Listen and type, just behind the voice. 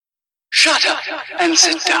Shut up and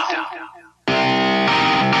sit down.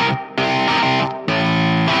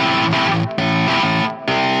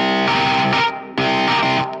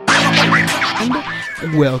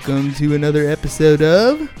 Welcome to another episode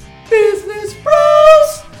of Business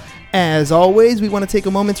Bros. As always, we want to take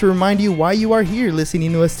a moment to remind you why you are here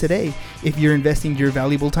listening to us today. If you're investing your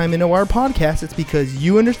valuable time into our podcast, it's because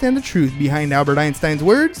you understand the truth behind Albert Einstein's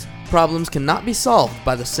words. Problems cannot be solved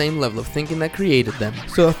by the same level of thinking that created them.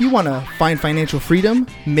 So if you want to find financial freedom,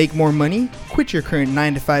 make more money, quit your current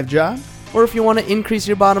 9-to-5 job, Or if you want to increase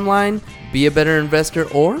your bottom line, be a better investor,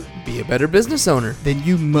 or be a better business owner, then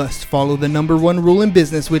you must follow the number one rule in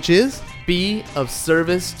business, which is be of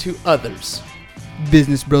service to others.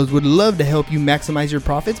 Business Bros would love to help you maximize your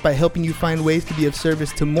profits by helping you find ways to be of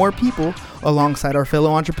service to more people alongside our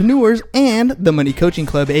fellow entrepreneurs and the Money Coaching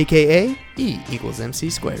Club, aka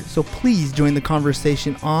E=MC². So please join the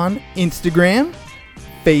conversation on Instagram,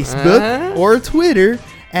 Facebook, or Twitter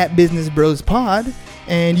at Business Bros Pod.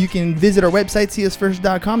 And you can visit our website,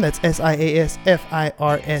 siasfirst.com. That's siasfirst.com.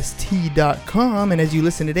 And as you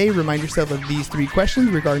listen today, remind yourself of these 3 questions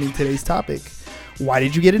regarding today's topic. Why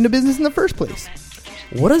did you get into business in the first place?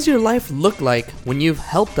 What does your life look like when you've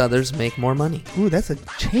helped others make more money? Ooh, that's a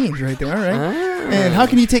change right there. All right. And how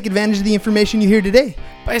can you take advantage of the information you hear today?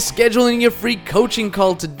 By scheduling your free coaching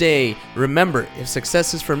call today. Remember, if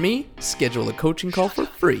success is for me, schedule a coaching call for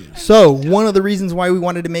free. So one of the reasons why we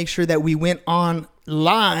wanted to make sure that we went on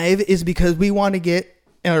live is because we want to get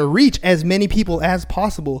reach as many people as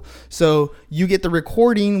possible. So you get the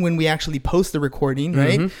recording when we actually post the recording,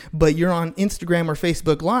 right? Mm-hmm. But you're on Instagram or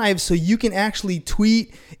Facebook Live, so you can actually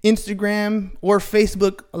tweet, Instagram or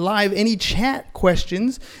Facebook Live any chat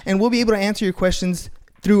questions, and we'll be able to answer your questions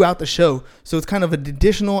throughout the show. So it's kind of an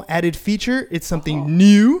additional added feature. It's something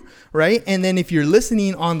new, right? And then if you're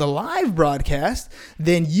listening on the live broadcast,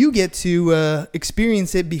 then you get to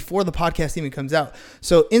experience it before the podcast even comes out.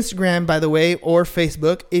 So Instagram, by the way, or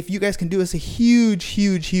Facebook, if you guys can do us a huge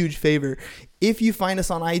favor, if you find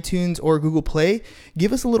us on iTunes or Google Play,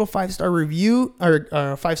 give us a little 5-star review or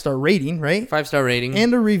 5-star rating, right? 5-star rating.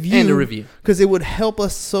 And a review. Because it would help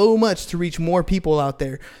us so much to reach more people out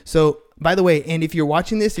there. So by the way, and if you're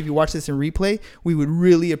watching this, if you watch this in replay, we would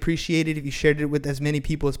really appreciate it if you shared it with as many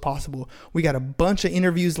people as possible. We got a bunch of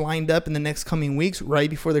interviews lined up in the next coming weeks, right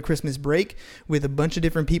before the Christmas break, with a bunch of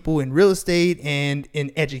different people in real estate and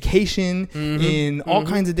in education, in all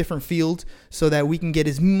kinds of different fields, so that we can get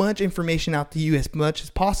as much information out to you as much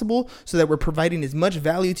as possible, so that we're providing as much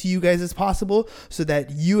value to you guys as possible, so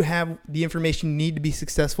that you have the information you need to be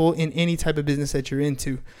successful in any type of business that you're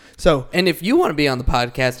into. So, and if you want to be on the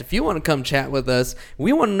podcast, if you want to come chat with us,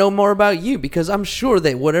 we want to know more about you, because I'm sure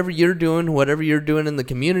that whatever you're doing in the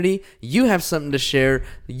community, you have something to share,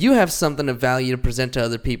 you have something of value to present to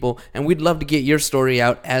other people, and we'd love to get your story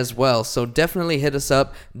out as well. So definitely hit us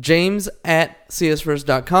up, James at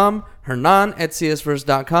siasfirst.com, Hernan at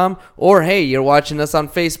siasfirst.com, or hey, you're watching us on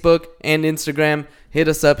Facebook and Instagram, hit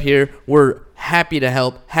us up here. We're happy to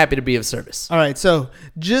help, happy to be of service. All right, so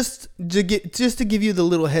just to give you the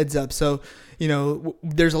little heads up, so you know,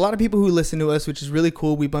 there's a lot of people who listen to us, which is really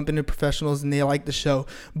cool. We bump into professionals and they like the show.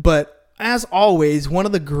 But as always, one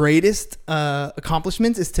of the greatest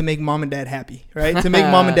accomplishments is to make mom and dad happy, right? To make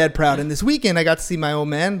mom and dad proud. And this weekend, I got to see my old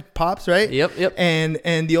man, Pops, right? Yep.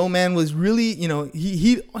 And the old man was really, you know,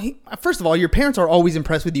 he first of all, your parents are always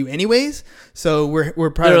impressed with you anyways. So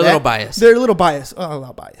we're proud of that. They're a little biased. They're a little biased. Oh, a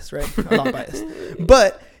lot biased, right? A lot biased.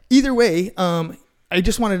 But either way, I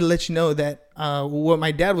just wanted to let you know that what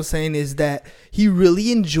my dad was saying is that he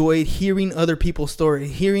really enjoyed hearing other people's story,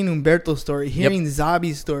 hearing Humberto's story, hearing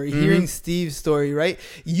Zabi's story, hearing Steve's story, right?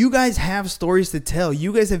 You guys have stories to tell.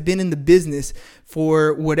 You guys have been in the business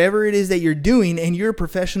for whatever it is that you're doing, and you're a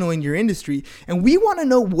professional in your industry. And we want to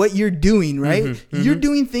know what you're doing, right? You're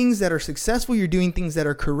doing things that are successful. You're doing things that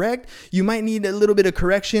are correct. You might need a little bit of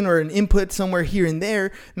correction or an input somewhere here and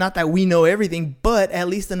there. Not that we know everything, but at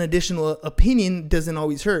least an additional opinion doesn't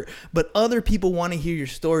always hurt. But other people want to hear your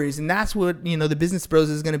stories, and that's what, you know, the Business Bros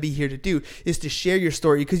is going to be here to do, is to share your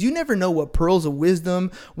story, because you never know what pearls of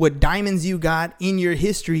wisdom, what diamonds you got in your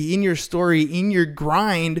history, in your story, in your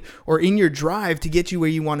grind, or in your drive to get you where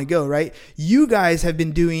you want to go, right? You guys have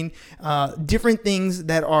been doing different things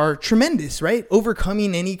that are tremendous, right?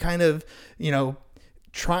 Overcoming any kind of, you know,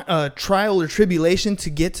 trial or tribulation to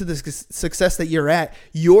get to the success that you're at.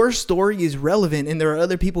 Your story is relevant, and there are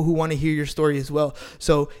other people who want to hear your story as well.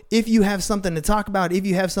 So if you have something to talk about, if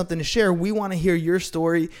you have something to share, we want to hear your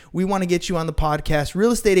story. We want to get you on the podcast.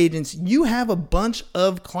 Real estate agents, you have a bunch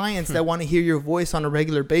of clients that want to hear your voice on a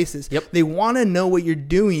regular basis. Yep. They want to know what you're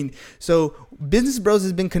doing. So Business Bros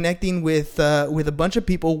has been connecting with a bunch of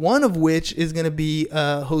people, one of which is going to be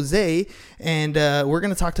Jose, and we're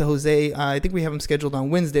going to talk to Jose. I think we have him scheduled on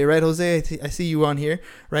Wednesday, right, Jose? I see you on here,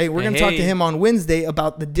 right? We're going to talk to him on Wednesday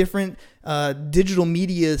about the different digital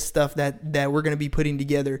media stuff that we're going to be putting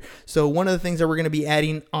together. So one of the things that we're going to be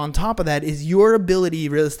adding on top of that is your ability,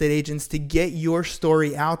 real estate agents, to get your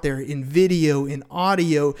story out there in video, in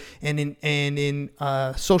audio, and in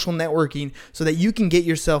social networking, so that you can get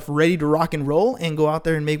yourself ready to rock and roll and go out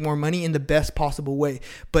there and make more money in the best possible way.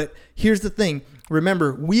 But here's the thing.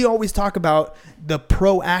 Remember, we always talk about the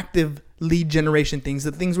proactive lead generation things,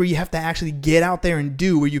 the things where you have to actually get out there and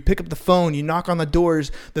do, where you pick up the phone, you knock on the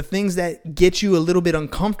doors, the things that get you a little bit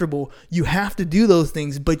uncomfortable. You have to do those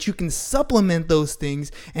things, but you can supplement those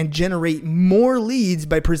things and generate more leads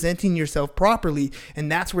by presenting yourself properly.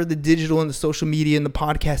 And that's where the digital and the social media and the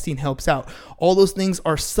podcasting helps out. All those things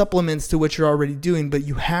are supplements to what you're already doing, but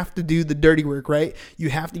you have to do the dirty work, right?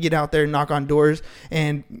 You have to get out there and knock on doors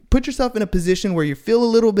and put yourself in a position where you feel a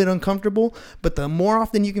little bit uncomfortable, but the more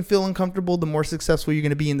often you can feel uncomfortable, the more successful you're going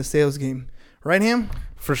to be in the sales game. Right, Ham?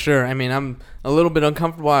 For sure. I mean, I'm a little bit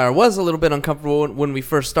uncomfortable. I was a little bit uncomfortable when we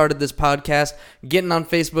first started this podcast, getting on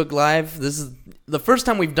Facebook Live. This is the first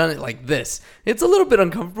time we've done it like this. It's a little bit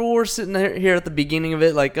uncomfortable. We're sitting here at the beginning of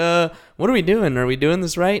it like, what are we doing? Are we doing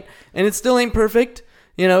this right? And it still ain't perfect.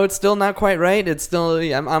 You know, it's still not quite right. It's still,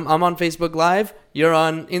 I'm on Facebook Live. You're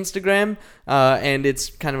on Instagram, and it's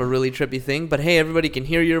kind of a really trippy thing. But hey, everybody can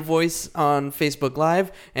hear your voice on Facebook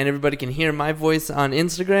Live, and everybody can hear my voice on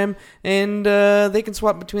Instagram, and they can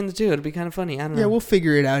swap between the two. It'll be kind of funny. I don't know. Yeah, we'll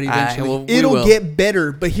figure it out eventually. We will. Get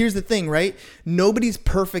better. But here's the thing, right? Nobody's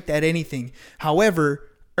perfect at anything. However,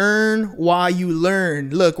 earn while you learn.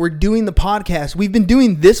 Look, we're doing the podcast. We've been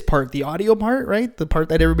doing this part, the audio part, right? The part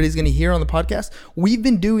that everybody's going to hear on the podcast. We've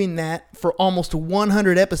been doing that for almost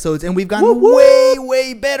 100 episodes, and we've gotten way,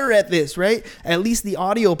 way better at this, right? At least the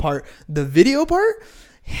audio part. The video part,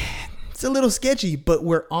 it's a little sketchy, but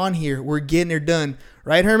we're on here. We're getting it done.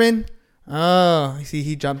 Right, Herman? Oh, I see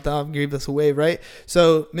he jumped off, gave us a wave, right?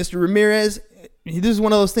 So, Mr. Ramirez, this is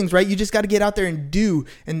one of those things, right? You just got to get out there and do.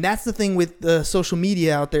 And that's the thing with the social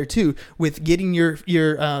media out there too, with getting your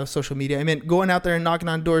social media. I mean, going out there and knocking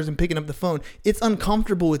on doors and picking up the phone. It's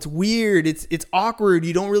uncomfortable. It's weird. It's awkward.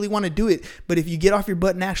 You don't really want to do it. But if you get off your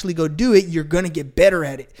butt and actually go do it, you're going to get better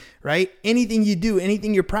at it, right? Anything you do,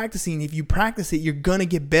 anything you're practicing, if you practice it, you're going to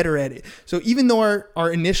get better at it. So even though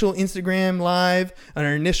our initial Instagram live and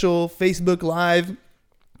our initial Facebook live,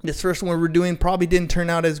 this first one we're doing probably didn't turn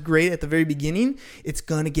out as great at the very beginning. It's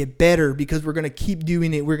going to get better because we're going to keep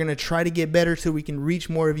doing it. We're going to try to get better so we can reach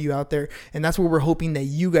more of you out there. And that's what we're hoping that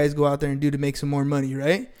you guys go out there and do to make some more money,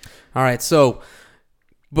 right? All right. So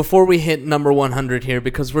before we hit number 100 here,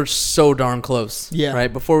 because we're so darn close,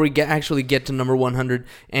 right? Before we actually get to number 100,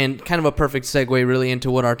 and kind of a perfect segue really into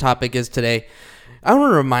what our topic is today, I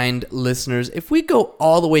want to remind listeners, if we go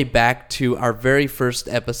all the way back to our very first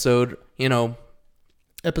episode,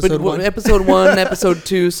 Episode 1, episode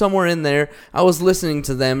 2, somewhere in there. I was listening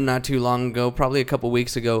to them not too long ago, probably a couple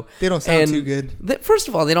weeks ago. They don't sound too good. First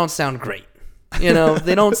of all, they don't sound great. They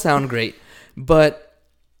don't sound great. But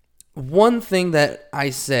one thing that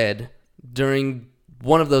I said during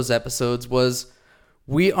one of those episodes was,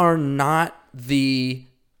 we are not the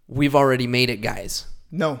we've already made it guys.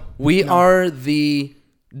 No. We are the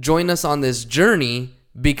join us on this journey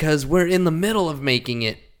because we're in the middle of making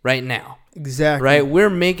it right now. Exactly. Right? We're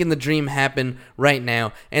making the dream happen right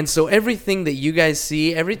now. And so everything that you guys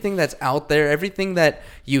see, everything that's out there, everything that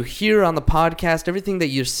you hear on the podcast, everything that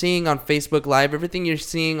you're seeing on Facebook Live, everything you're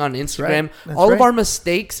seeing on Instagram, all of our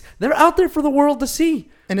mistakes, they're out there for the world to see.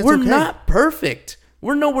 And we're not perfect.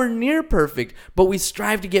 We're nowhere near perfect, but we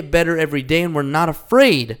strive to get better every day, and we're not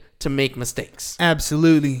afraid to make mistakes.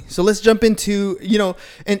 Absolutely. So let's jump into,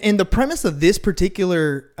 and the premise of this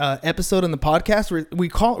particular episode on the podcast,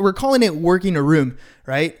 we're calling it Working a Room,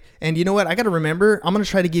 right? And you know what? I got to remember, I'm going to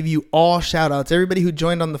try to give you all shout outs. Everybody who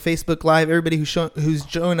joined on the Facebook Live, everybody who's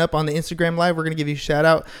joined up on the Instagram Live, we're going to give you a shout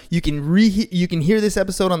out. You can hear this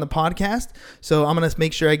episode on the podcast. So I'm going to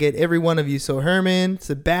make sure I get every one of you. So Herman,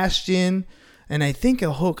 Sebastian, and I think I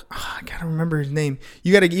got to remember his name.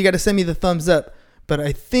 You got to send me the thumbs up. But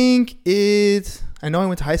I think I know I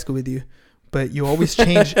went to high school with you, but you always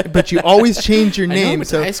change your name. I know I went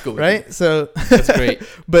to high school with right? you. So that's great.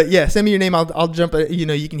 But yeah, send me your name. I'll jump.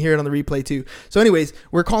 You can hear it on the replay too. So anyways,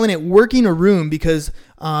 we're calling it Working a Room because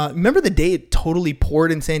remember the day it totally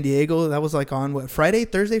poured in San Diego? That was like on what, Friday? I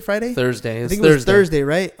think it was Thursday,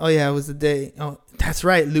 right? Oh yeah, it was the day. Oh, that's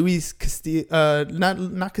right. Luis Castillo,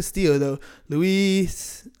 not Castillo though.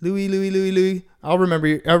 Louis. I'll remember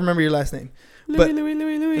your last name. But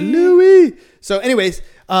Louis. So anyways,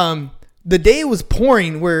 the day it was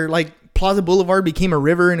pouring where like Plaza Boulevard became a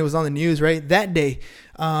river and it was on the news, right? That day,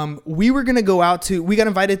 we were going to go out to, we got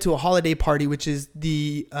invited to a holiday party, which is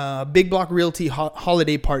the Big Block Realty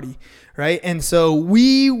holiday party, right? And so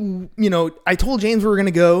we, I told James we were going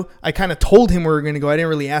to go. I kind of told him we were going to go. I didn't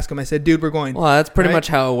really ask him. I said, dude, we're going. Well, that's pretty much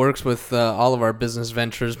how it works with all of our business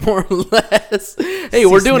ventures, more or less. Hey,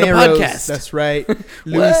 we're doing a podcast. That's right.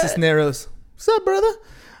 Luis Cisneros. What's up, brother?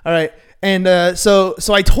 All right. And so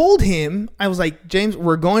I told him, I was like, James,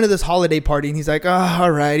 we're going to this holiday party. And he's like, oh,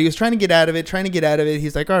 all right. He was trying to get out of it.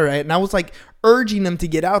 He's like, all right. And I was like urging him to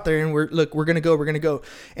get out there. And we're going to go.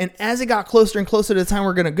 And as it got closer and closer to the time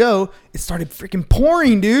we're going to go, it started freaking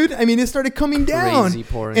pouring, dude. I mean, it started coming down. Crazy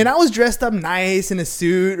pouring. And I was dressed up nice in a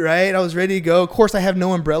suit, right? I was ready to go. Of course, I have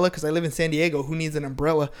no umbrella because I live in San Diego. Who needs an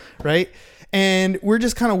umbrella, right? And we're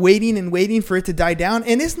just kind of waiting for it to die down.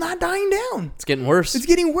 And it's not dying down. It's getting worse. It's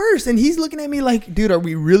getting worse. And he's looking at me like, dude, are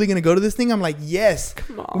we really going to go to this thing? I'm like, yes.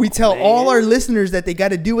 Come on, we tell man. all our listeners that they got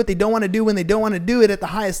to do what they don't want to do when they don't want to do it at the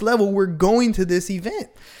highest level. We're going to this event,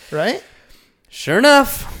 right? Sure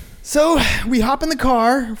enough. So we hop in the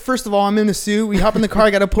car. First of all, I'm in a suit. We hop in the car.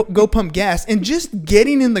 I got to go pump gas. And just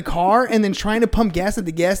getting in the car and then trying to pump gas at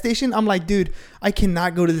the gas station, I'm like, dude, I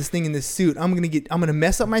cannot go to this thing in this suit. I'm going to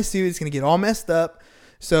mess up my suit. It's going to get all messed up.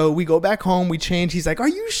 So we go back home. We change. He's like, are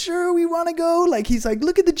you sure we want to go? Like, he's like,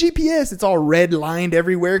 look at the GPS. It's all red lined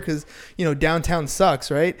everywhere because, downtown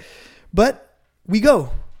sucks, right? But we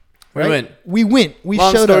go. Right? We went. We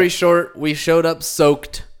Long showed story up. short, we showed up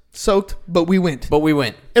soaked. But we went.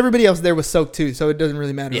 Everybody else there was soaked too, so it doesn't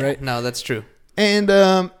really matter, Yeah, right? no, that's true. And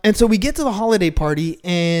so we get to the holiday party,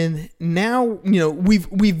 and now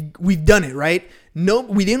we've done it, right? No,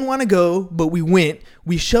 we didn't want to go, but we went.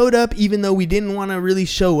 We showed up, even though we didn't want to really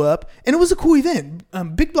show up, and it was a cool event.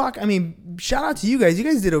 Big Block. I mean, shout out to you guys. You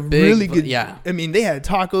guys did a really good. Yeah. I mean, they had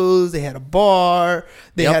tacos, they had a bar,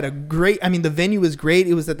 they had a great. I mean, the venue was great.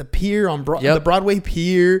 It was at the pier on the Broadway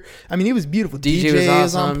Pier. I mean, it was beautiful. DJ was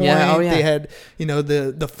awesome. on point. Yeah. Oh, yeah. They had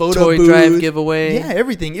the photo Toy booth. drive giveaway. Yeah,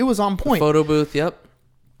 everything. It was on point. Photo booth. Yep.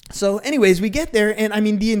 So anyways, we get there, and I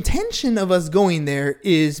mean, the intention of us going there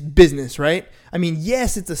is business, right? I mean,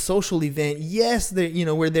 yes, it's a social event. Yes,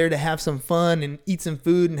 we're there to have some fun and eat some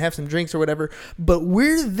food and have some drinks or whatever. But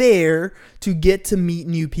we're there to get to meet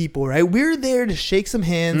new people, right? We're there to shake some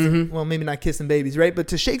hands. Well, maybe not kiss some babies, right? But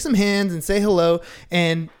to shake some hands and say hello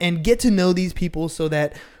and get to know these people so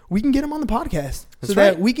that we can get them on the podcast. That's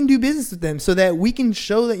that right. we can do business with them, so that we can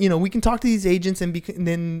show that, we can talk to these agents and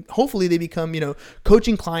then hopefully they become,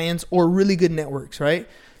 coaching clients or really good networks, right?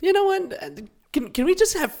 You know what? Can we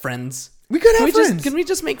just have friends? We could have friends. Can we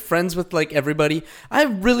just make friends with like everybody? I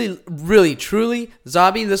really, really, truly,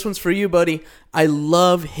 Zabi, this one's for you, buddy. I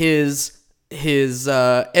love his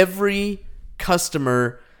every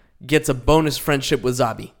customer gets a bonus friendship with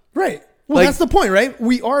Zabi. Right. Well, that's the point, right?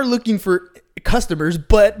 We are looking for customers,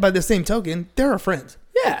 but by the same token, they're our friends.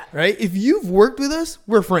 Yeah. Right? If you've worked with us,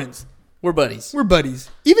 we're friends. We're buddies. We're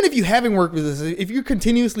buddies. Even if you haven't worked with us, if you're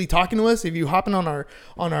continuously talking to us, if you hopping on our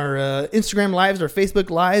Instagram lives or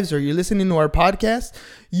Facebook lives, or you're listening to our podcast,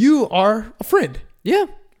 you are a friend. Yeah.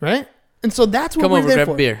 Right? And so that's what Come we're over, there grab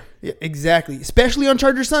for. a beer. Yeah, exactly. Especially on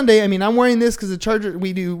Charger Sunday. I mean, I'm wearing this because the Charger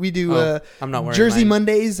we do I'm not wearing Jersey mine.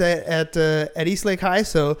 Mondays at East Lake High.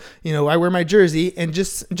 So I wear my jersey, and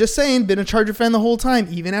just saying, been a Charger fan the whole time,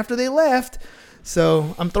 even after they left.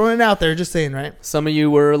 So I'm throwing it out there, just saying, right? Some of you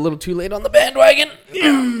were a little too late on the bandwagon.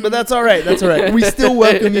 But that's all right. That's all right. We still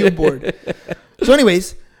welcome you aboard. So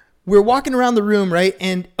anyways, we're walking around the room, right?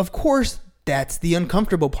 And of course, that's the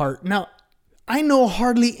uncomfortable part. Now, I know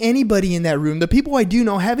hardly anybody in that room. The people I do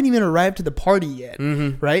know haven't even arrived to the party yet,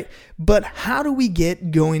 right? But how do we get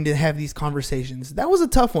going to have these conversations? That was a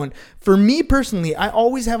tough one. For me personally, I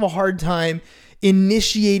always have a hard time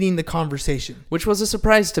initiating the conversation. Which was a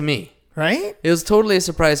surprise to me. Right? It was totally a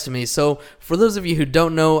surprise to me. So for those of you who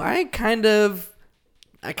don't know, I kind of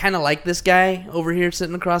like this guy over here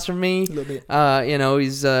sitting across from me. A little bit.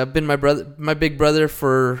 He's been my big brother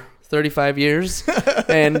for 35 years.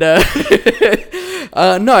 And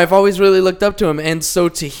no, I've always really looked up to him. And so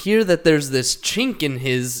to hear that there's this chink in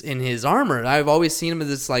his armor, I've always seen him as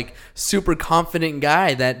this like super confident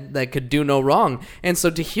guy that could do no wrong. And so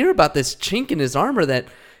to hear about this chink in his armor that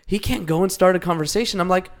he can't go and start a conversation, I'm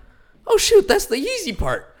like, oh shoot, that's the easy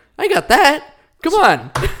part. I got that. Come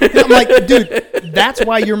on. I'm like, dude, that's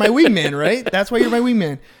why you're my wingman, right? That's why you're my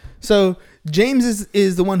wingman. So James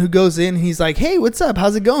is the one who goes in, and he's like, hey, what's up?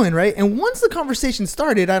 How's it going? Right? And once the conversation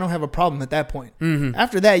started, I don't have a problem at that point.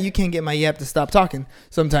 After that, you can't get my yap to stop talking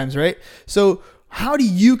sometimes, right? So how do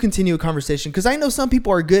you continue a conversation? Because I know some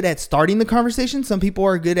people are good at starting the conversation. Some people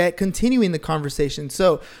are good at continuing the conversation.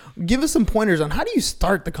 So give us some pointers on how do you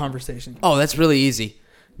start the conversation? Oh, that's really easy.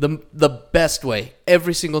 The best way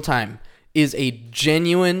every single time is a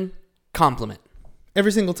genuine compliment.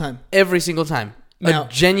 Every single time. Every single time. Now, a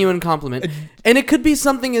genuine compliment. And it could be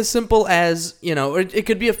something as simple as, or it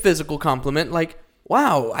could be a physical compliment like,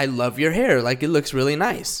 wow, I love your hair. Like, it looks really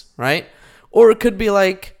nice, right? Or it could be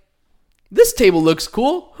like, this table looks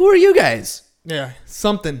cool. Who are you guys? Yeah,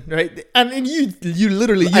 something, right? And you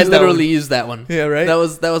literally used I that literally one. used that one. Yeah, right. That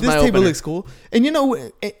was this my table opener. looks cool. And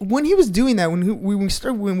when he was doing that, when we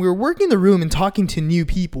were working the room and talking to new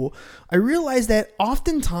people, I realized that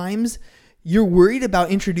oftentimes you're worried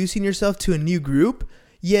about introducing yourself to a new group,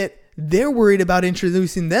 yet they're worried about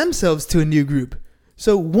introducing themselves to a new group.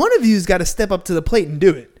 So one of you's got to step up to the plate and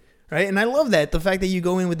do it. Right. And I love that. The fact that you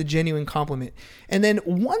go in with a genuine compliment. And then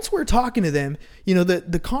once we're talking to them,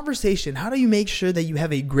 the conversation, how do you make sure that you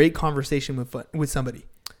have a great conversation with somebody?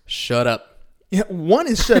 Shut up. Yeah, one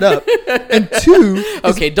is shut up. And two.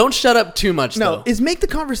 Okay, don't shut up too much, though. Is make the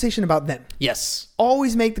conversation about them. Yes.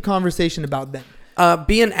 Always make the conversation about them.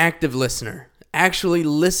 Be an active listener. Actually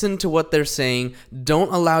listen to what they're saying.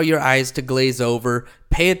 Don't allow your eyes to glaze over.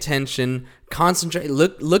 Pay attention. Concentrate.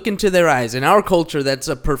 Look into their eyes. In our culture, that's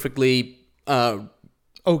a perfectly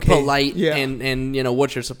polite and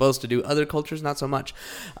what you're supposed to do. Other cultures, not so much.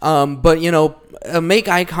 But make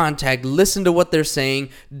eye contact. Listen to what they're saying.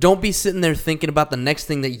 Don't be sitting there thinking about the next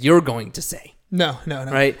thing that you're going to say. No.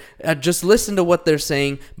 Right? Just listen to what they're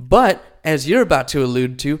saying. But as you're about to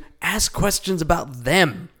allude to, ask questions about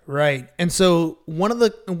them. Right. And so one of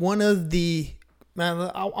the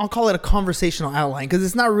I'll call it a conversational outline because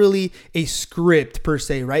it's not really a script per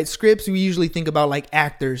se, right? Scripts, we usually think about like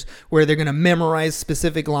actors where they're going to memorize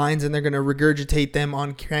specific lines and they're going to regurgitate them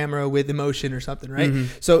on camera with emotion or something, right?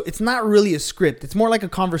 Mm-hmm. So it's not really a script. It's more like a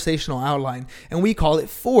conversational outline. And we call it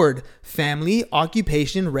FORD, family,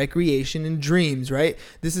 occupation, recreation, and dreams, right?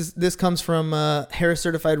 This comes from Harris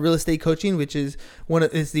Certified Real Estate Coaching, which is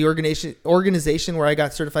it's the organization where I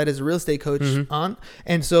got certified as a real estate coach on.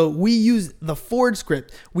 And so we use the FORD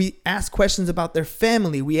script. We ask questions about their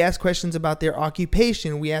family. We ask questions about their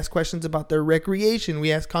occupation. We ask questions about their recreation.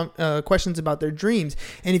 We ask questions about their dreams.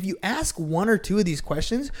 And if you ask one or two of these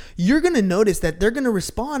questions, you're going to notice that they're going to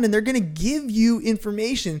respond and they're going to give you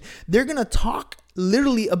information. They're going to talk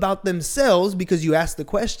literally about themselves because you asked the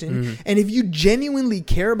question. Mm-hmm. And if you genuinely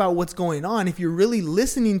care about what's going on, if you're really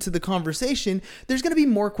listening to the conversation, there's going to be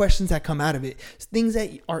more questions that come out of it. Things that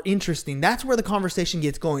are interesting. That's where the conversation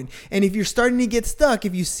gets going. And if you're starting to get stuck,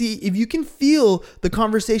 if you can feel the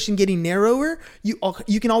conversation getting narrower,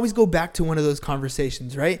 you can always go back to one of those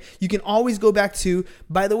conversations, right? You can always go back to,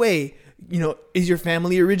 by the way, is your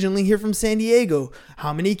family originally here from San Diego?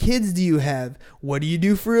 How many kids do you have? What do you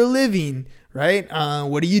do for a living? Right?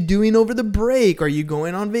 What are you doing over the break? Are you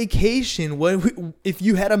going on vacation? If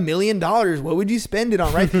you had $1 million, what would you spend it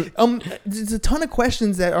on? Right? There's a ton of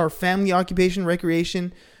questions that are family, occupation,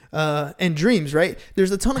 recreation, and dreams. Right?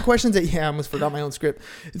 There's a ton of questions that I almost forgot my own script.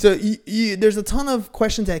 So there's a ton of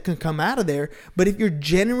questions that can come out of there. But if you're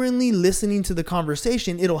genuinely listening to the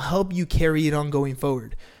conversation, it'll help you carry it on going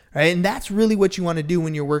forward. Right? And that's really what you want to do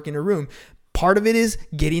when you're working a room. Part of it is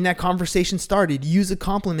getting that conversation started. Use a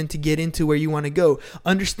compliment to get into where you want to go.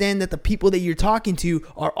 Understand that the people that you're talking to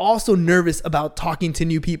are also nervous about talking to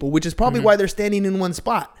new people, which is probably why they're standing in one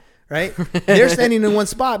spot. Right? They're standing in one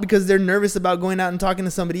spot because they're nervous about going out and talking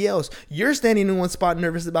to somebody else. You're standing in one spot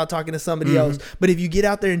nervous about talking to somebody else. But if you get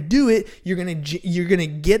out there and do it, you're gonna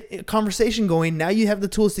get a conversation going. Now you have the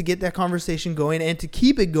tools to get that conversation going and to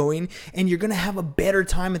keep it going, and you're gonna have a better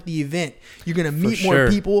time at the event. You're gonna meet more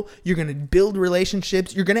people. You're gonna build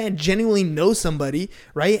relationships. You're gonna genuinely know somebody,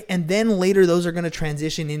 right? And then later those are gonna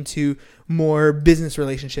transition into more business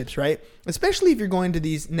relationships, right? Especially if you're going to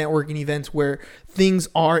these networking events where things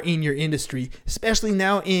are in your industry, especially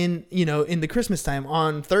now in the Christmas time.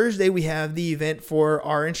 On Thursday, we have the event for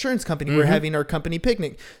our insurance company. We're having our company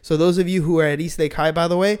picnic. So those of you who are at East Lake High, by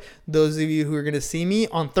the way, those of you who are going to see me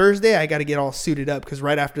on Thursday, I got to get all suited up because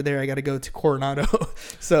right after there, I got to go to Coronado.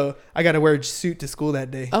 So I got to wear a suit to school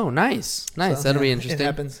that day. Oh, nice. So, that'll be interesting. It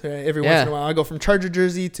happens every once in a while. I go from Charger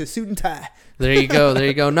jersey to suit and tie. There you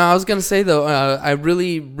go. No, I was going to say, though, I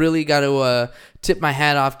really, really got to tip my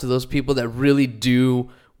hat off to those people that really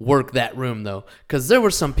do work that room, though. Because there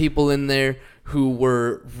were some people in there who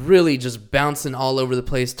were really just bouncing all over the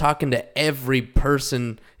place, talking to every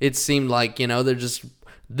person. It seemed like, they're just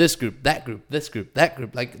this group, that group, this group, that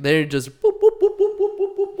group. Like, they're just boop, boop, boop, boop, boop,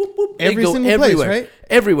 boop, boop, boop. Every single place, right?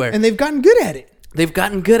 Everywhere. And they've gotten good at it. They've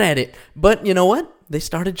gotten good at it. But you know what? They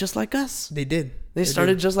started just like us. They did. They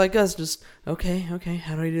started just like us. Just, okay, how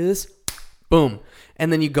do I do this? Boom.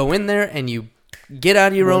 And then you go in there and you get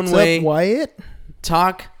out of your own way. What's up, Wyatt?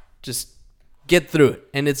 Talk. Just get through it.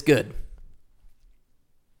 And it's good.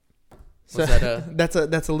 So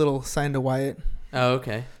that's a little sign to Wyatt. Oh,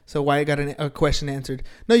 okay. So Wyatt got a question answered.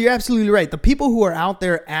 No, you're absolutely right. The people who are out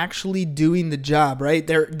there actually doing the job, right?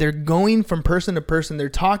 They're going from person to person. They're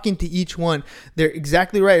talking to each one. They're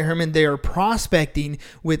exactly right, Herman. They are prospecting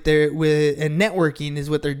and networking is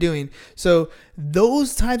what they're doing. So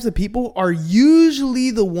those types of people are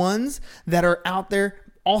usually the ones that are out there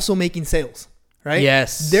also making sales. Right?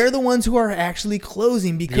 Yes. They're the ones who are actually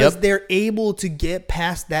closing because they're able to get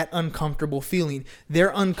past that uncomfortable feeling.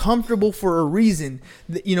 They're uncomfortable for a reason.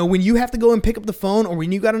 You know, when you have to go and pick up the phone or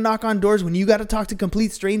when you got to knock on doors, when you got to talk to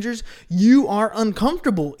complete strangers, you are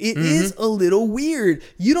uncomfortable. It is a little weird.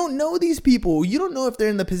 You don't know these people. You don't know if they're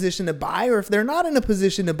in the position to buy or if they're not in a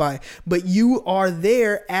position to buy, but you are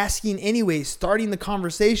there asking anyway, starting the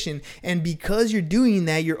conversation. And because you're doing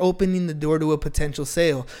that, you're opening the door to a potential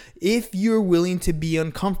sale. If you're willing to be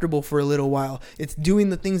uncomfortable for a little while, it's doing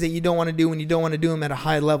the things that you don't want to do when you don't want to do them at a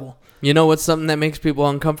high level. You know what's something that makes people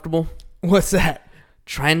uncomfortable? What's that?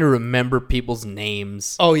 Trying to remember people's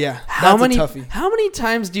names. Oh yeah, How that's many a toughie. How many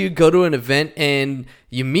times do you go to an event and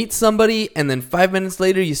you meet somebody and then 5 minutes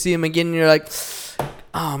later you see them again and you're like,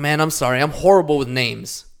 oh man, I'm sorry, I'm horrible with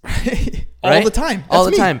names. All Right? the time. All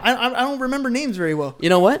That's the me. time. I don't remember names very well. You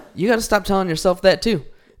know what? You got to stop telling yourself that too.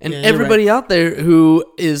 And Yeah, you're everybody out there who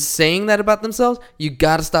is saying that about themselves, you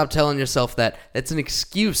got to stop telling yourself that. It's an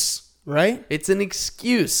excuse. Right? It's an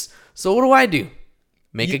excuse. So what do?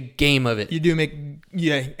 Make a game of it. You do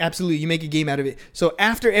absolutely. You make a game out of it. So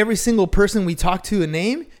after every single person we talk to a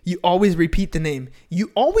name, you always repeat the name.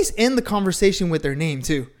 You always end the conversation with their name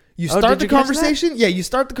too. You start the conversation. Yeah, you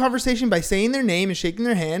start the conversation by saying their name and shaking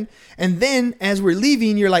their hand. And then as we're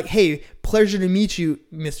leaving, you're like, hey, pleasure to meet you,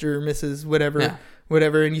 Mr. or Mrs. whatever.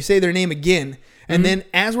 And you say their name again. And then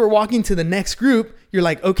as we're walking to the next group, you're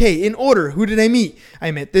like, okay, in order, who did I meet?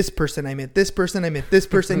 I met this person, I met this person, I met this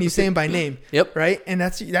person. You say them by name. Yep. Right? And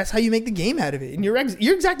that's how you make the game out of it. And you're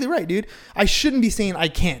exactly right, dude. I shouldn't be saying I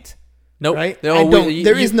can't. Nope. Right? No, I don't.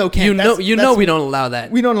 There is no can't. You know we don't allow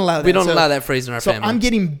that. We don't allow that. We don't allow that phrase in our family. So I'm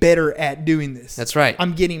getting better at doing this. That's right.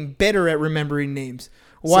 I'm getting better at remembering names.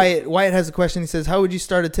 Wyatt has a question. He says, how would you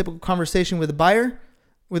start a typical conversation with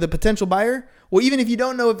a potential buyer? Well, even if you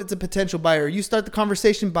don't know if it's a potential buyer, you start the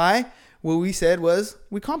conversation by what we said was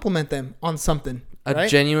we compliment them on something. A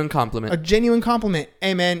genuine compliment. A genuine compliment.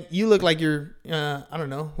 Hey, man, you look like you're, I don't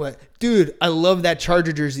know what. Dude, I love that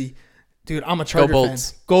Charger jersey. Dude, I'm a Charger fan.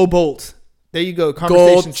 Go Bolts. There you go.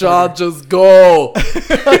 Conversation Go Chargers, go. I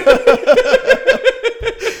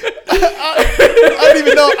didn't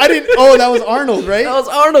even know. Oh, that was Arnold, right? That was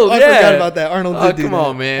Arnold, I forgot about that. Arnold did do come that.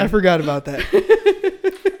 on, man. I forgot about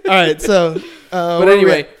that. All right, so. But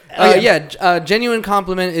anyway, genuine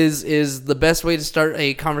compliment is the best way to start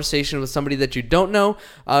a conversation with somebody that you don't know.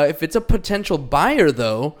 If it's a potential buyer,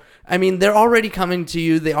 though, I mean, they're already coming to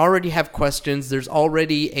you. They already have questions. There's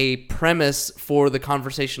already a premise for the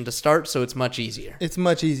conversation to start, so it's much easier. It's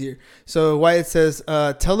much easier. So Wyatt says,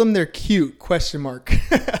 tell them they're cute, ?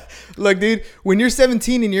 Look, dude, when you're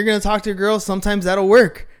 17 and you're going to talk to a girl, sometimes that'll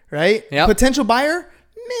work, right? Yep. Potential buyer?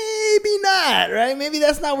 Maybe not, right? Maybe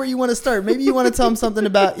that's not where you want to start. Maybe you want to tell them something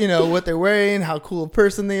about, what they're wearing, how cool a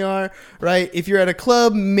person they are, right? If you're at a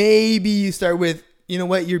club, maybe you start with, you know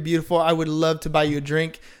what, you're beautiful. I would love to buy you a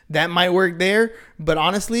drink. That might work there. But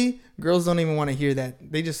honestly, girls don't even want to hear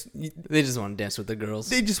that. They just want to dance with the girls.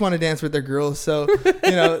 They just want to dance with their girls. So,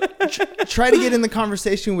 try to get in the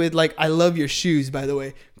conversation with like, I love your shoes, by the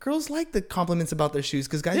way. Girls like the compliments about their shoes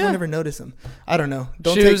because guys will never notice them. I don't know.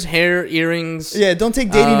 Shoes, hair, earrings. Yeah, don't take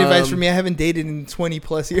dating advice from me. I haven't dated in 20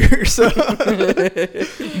 plus years. So.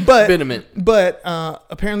 But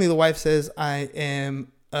apparently the wife says I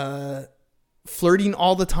am flirting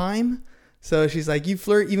all the time. So she's like, you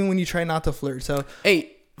flirt even when you try not to flirt. So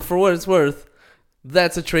hey, for what it's worth,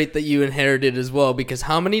 that's a trait that you inherited as well. Because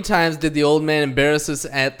how many times did the old man embarrass us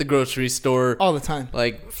at the grocery store? All the time,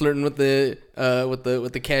 like flirting with the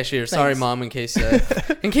cashier. Thanks. Sorry, Mom, in case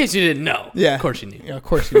you didn't know. Yeah, of course you knew. Yeah, of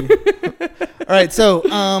course you knew. All right, so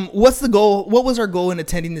what's the goal? What was our goal in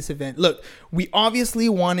attending this event? Look, we obviously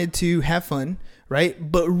wanted to have fun.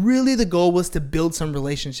 Right? But really the goal was to build some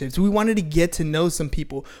relationships. We wanted to get to know some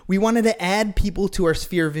people. We wanted to add people to our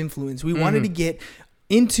sphere of influence. We wanted to get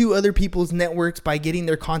into other people's networks by getting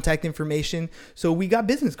their contact information. So we got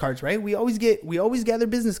business cards, right? We always gather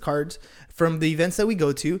business cards from the events that we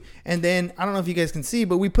go to. And then I don't know if you guys can see,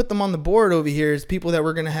 but we put them on the board over here as people that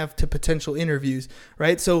we're going to have to potential interviews,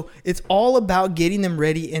 right? So it's all about getting them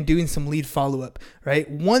ready and doing some lead follow-up, right?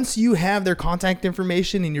 Once you have their contact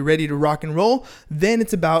information and you're ready to rock and roll, then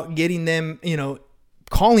it's about getting them,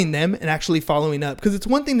 calling them and actually following up. Because it's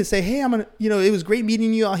one thing to say, hey, it was great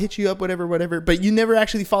meeting you. I'll hit you up, whatever. But you never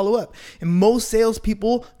actually follow up. And most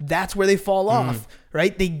salespeople, that's where they fall off,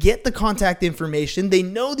 right? They get the contact information. They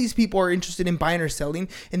know these people are interested in buying or selling,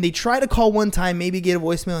 and they try to call one time, maybe get a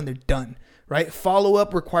voicemail, and they're done. Right?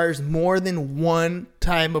 Follow-up requires more than one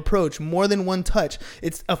time approach, more than one touch.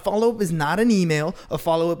 A follow-up is not an email. A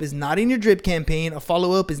follow-up is not in your drip campaign. A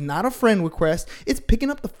follow-up is not a friend request. It's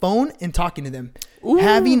picking up the phone and talking to them. Ooh.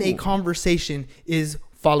 Having a conversation is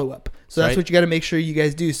follow-up. So that's what you got to make sure you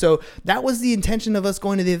guys do. So that was the intention of us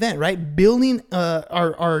going to the event, right? Building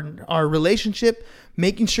our relationship,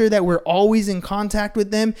 making sure that we're always in contact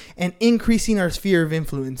with them, and increasing our sphere of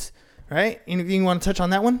influence, right? Anything you want to touch on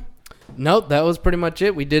that one? Nope, that was pretty much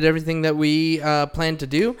it. We did everything that we planned to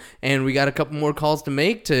do, and we got a couple more calls to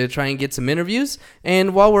make to try and get some interviews.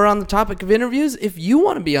 And while we're on the topic of interviews, if you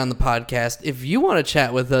want to be on the podcast, if you want to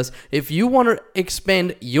chat with us, if you want to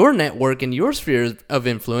expand your network and your sphere of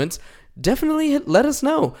influence, definitely let us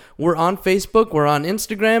know. We're on Facebook, we're on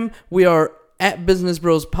Instagram, we are at Business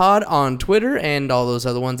Bros Pod on Twitter and all those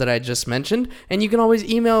other ones that I just mentioned. And you can always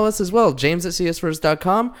email us as well,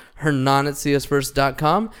 james@csfirst.com,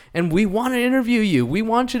 hernan@csfirst.com. And we want to interview you. We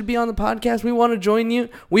want you to be on the podcast. We want to join you.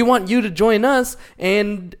 We want you to join us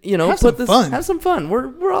and, have some fun.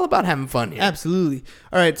 We're all about having fun here. Absolutely.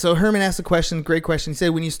 All right. So Herman asked a question. Great question. He said,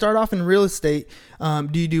 when you start off in real estate,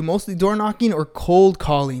 do you do mostly door knocking or cold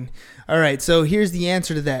calling? All right. So here's the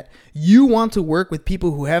answer to that. You want to work with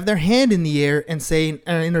people who have their hand in the air and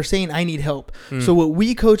are saying, I need help. So what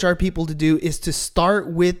we coach our people to do is to start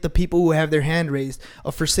with the people who have their hand raised.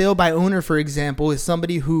 A for sale by owner, for example, is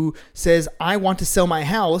somebody who says, I want to sell my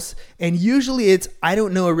house. And usually it's, I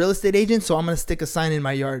don't know a real estate agent, so I'm going to stick a sign in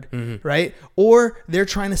my yard, right? Or they're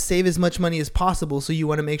trying to save as much money as possible. So you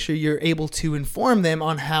want to make sure you're able to inform them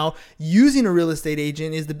on how using a real estate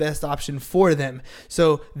agent is the best option for them.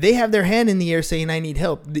 So they have their hand in the air saying, I need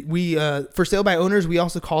help. For sale by owners, we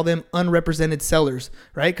also call them unrepresented sellers,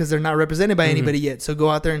 right? Because they're not represented by anybody yet. So go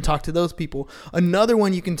out there and talk to those people. Another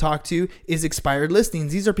one you can talk to is expired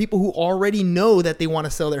listings. These are people who already know that they want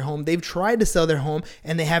to sell their home. They've tried to sell their home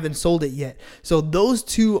and they haven't sold it yet. So those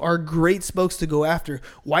two are great spokes to go after.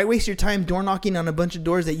 Why waste your time door knocking on a bunch of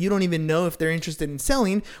doors that you don't even know if they're interested in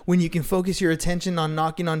selling when you can focus your attention on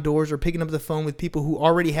knocking on doors or picking up the phone with people who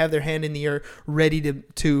already have their hand in the air ready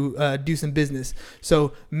to do some business.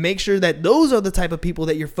 So make sure that those are the type of people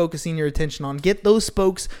that you're focusing your attention on. Get those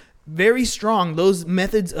spokes very strong, those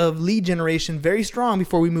methods of lead generation very strong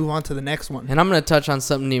before we move on to the next one. And I'm going to touch on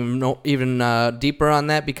something even deeper on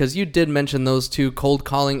that, because you did mention those two, cold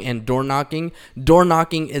calling and door knocking. Door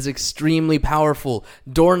knocking is extremely powerful.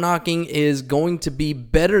 Door knocking is going to be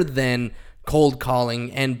better than cold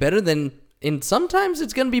calling and better than, and sometimes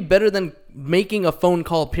it's going to be better than making a phone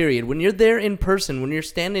call, period. When you're there in person, when you're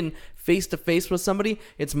standing face to face with somebody,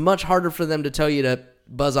 it's much harder for them to tell you to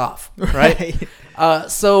buzz off, right?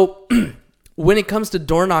 So when it comes to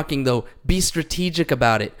door knocking, though, be strategic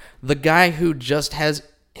about it. The guy who just has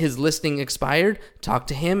his listing expired, talk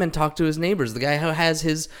to him and talk to his neighbors. The guy who has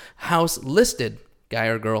his house listed, guy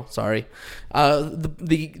or girl, sorry.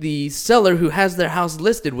 The seller who has their house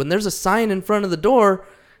listed, when there's a sign in front of the door,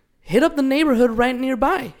 hit up the neighborhood right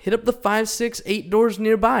nearby. Hit up the 5, 6, 8 doors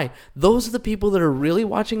nearby. Those are the people that are really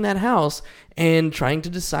watching that house and trying to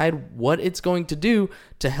decide what it's going to do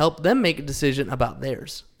to help them make a decision about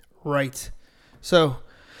theirs. Right. So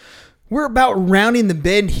we're about rounding the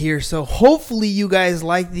bend here. So hopefully you guys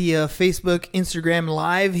like the Facebook, Instagram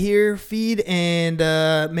live here feed, and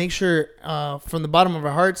make sure from the bottom of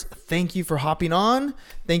our hearts, thank you for hopping on.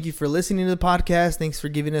 Thank you for listening to the podcast. Thanks for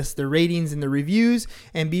giving us the ratings and the reviews.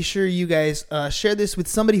 And be sure you guys share this with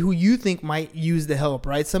somebody who you think might use the help,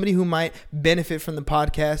 right? Somebody who might benefit from the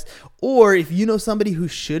podcast. Or if you know somebody who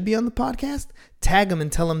should be on the podcast, tag them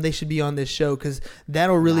and tell them they should be on this show, because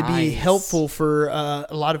that'll really be helpful for a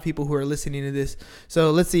lot of people who are listening to this.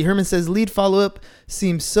 So let's see. Herman says, lead follow-up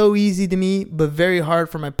seems so easy to me, but very hard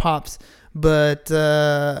for my pops. but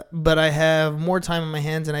I have more time on my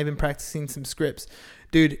hands, and I've been practicing some scripts.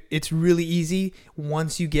 Dude, it's really easy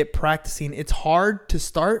once you get practicing. It's hard to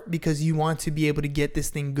start because you want to be able to get this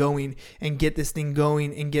thing going and get this thing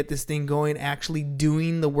going and get this thing going, actually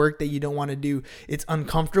doing the work that you don't want to do. It's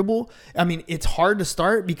uncomfortable. I mean, it's hard to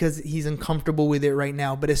start because he's uncomfortable with it right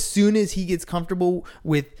now. But as soon as he gets comfortable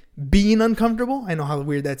with being uncomfortable, I know how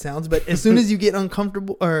weird that sounds, but as soon as you get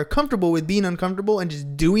uncomfortable or comfortable with being uncomfortable and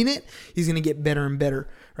just doing it, he's going to get better and better,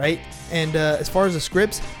 right? And as far as the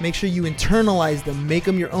scripts, make sure you internalize them, make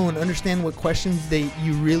them your own, understand what questions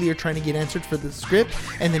you really are trying to get answered for the script,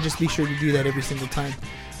 and then just be sure to do that every single time.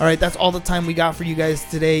 All right, that's all the time we got for you guys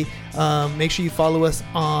today. Make sure you follow us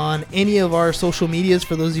on any of our social medias.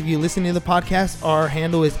 For those of you listening to the podcast, our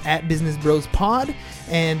handle is @BusinessBrosPod.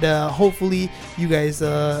 And hopefully you guys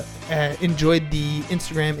enjoyed the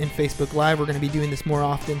Instagram and Facebook Live. We're going to be doing this more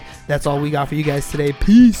often. That's all we got for you guys today.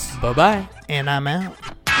 Peace. Bye-bye. And I'm out.